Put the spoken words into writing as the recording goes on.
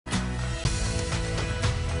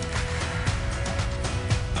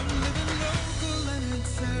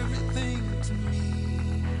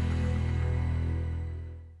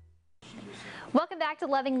back to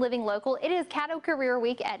Loving Living Local. It is Caddo Career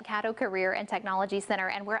Week at Caddo Career and Technology Center,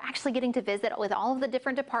 and we're actually getting to visit with all of the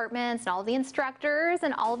different departments and all of the instructors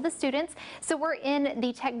and all of the students. So we're in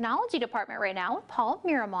the technology department right now with Paul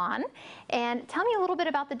Miramon. And tell me a little bit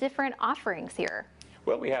about the different offerings here.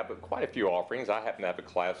 Well, we have quite a few offerings. I happen to have a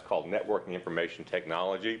class called Networking Information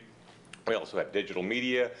Technology. We also have digital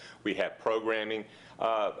media, we have programming,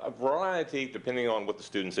 a variety depending on what the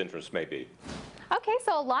student's interest may be. Okay,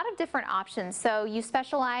 so a lot of different options. So you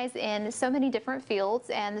specialize in so many different fields,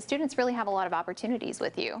 and the students really have a lot of opportunities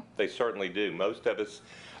with you. They certainly do. Most of us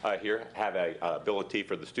here have a ability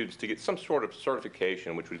for the students to get some sort of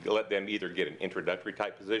certification, which would let them either get an introductory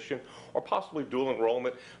type position or possibly dual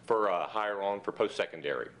enrollment for higher on for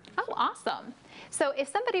post-secondary. Oh, awesome. So if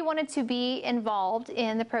somebody wanted to be involved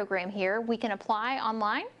in the program here, we can apply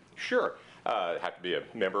online? Sure. Have to be a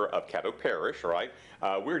member of Caddo Parish, right?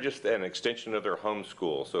 We're just an extension of their home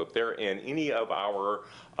school. So if they're in any of our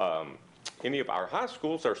high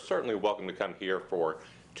schools, they're certainly welcome to come here for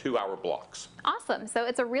 2-hour blocks. Awesome. So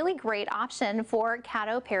it's a really great option for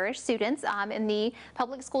Caddo Parish students in the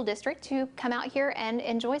public school district to come out here and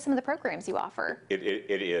enjoy some of the programs you offer. It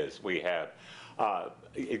is. We have.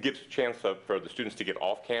 It gives a chance for the students to get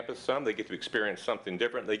off campus some. They get to experience something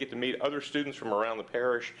different. They get to meet other students from around the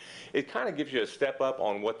parish. It kind of gives you a step up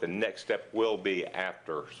on what the next step will be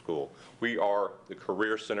after school. We are the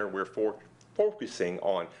Career Center. We're focusing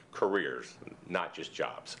on careers, not just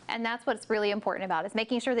jobs. And that's what's really important about is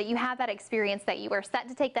making sure that you have that experience, that you are set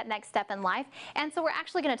to take that next step in life. And so we're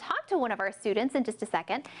actually going to talk to one of our students in just a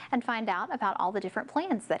second and find out about all the different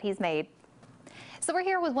plans that he's made. So we're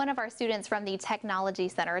here with one of our students from the Technology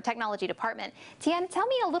Center, or Technology Department. Tian, tell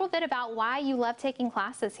me a little bit about why you love taking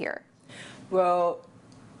classes here. Well,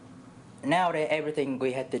 nowadays everything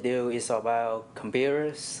we have to do is about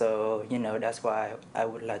computers, so that's why I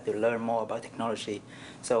would like to learn more about technology.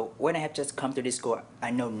 So when I have just come to this school,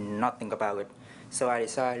 I know nothing about it. So I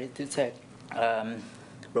decided to take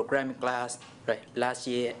programming class last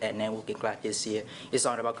year and networking class this year. It's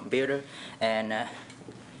all about computer, and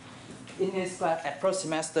in this class, at first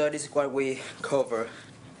semester, this is what we cover,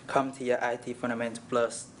 come to your IT Fundamental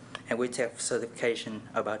Plus, and we take certification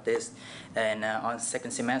about this. And on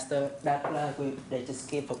second semester, that class, they just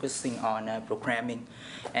keep focusing on programming,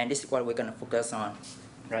 and this is what we're going to focus on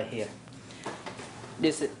right here.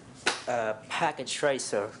 This is a package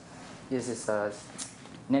tracer. This is a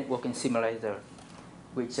networking simulator.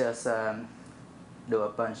 We just do a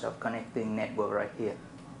bunch of connecting network right here.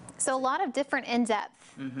 So a lot of different in-depth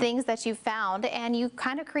things that you found, and you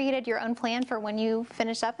kind of created your own plan for when you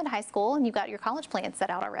finish up in high school, and you got your college plan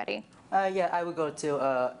set out already. Yeah, I will go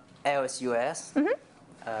to LSUS.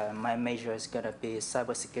 My major is going to be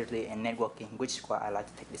cybersecurity and networking, which is why I like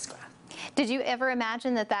to take this class. Did you ever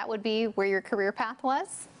imagine that that would be where your career path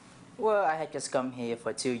was? Well, I had just come here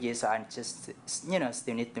for 2 years, so I just,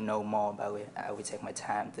 still need to know more about it. I will take my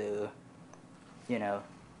time to, know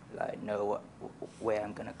where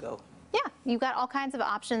I'm going to go. Yeah, you've got all kinds of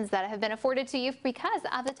options that have been afforded to you because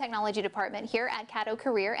of the technology department here at Caddo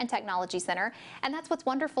Career and Technology Center. And that's what's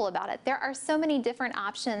wonderful about it. There are so many different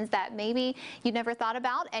options that maybe you never thought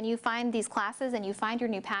about, and you find these classes and you find your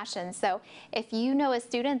new passion. So if you know a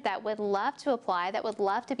student that would love to apply, that would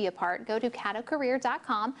love to be a part, go to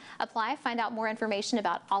caddocareer.com, apply, find out more information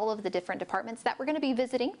about all of the different departments that we're going to be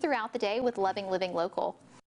visiting throughout the day with Loving Living Local.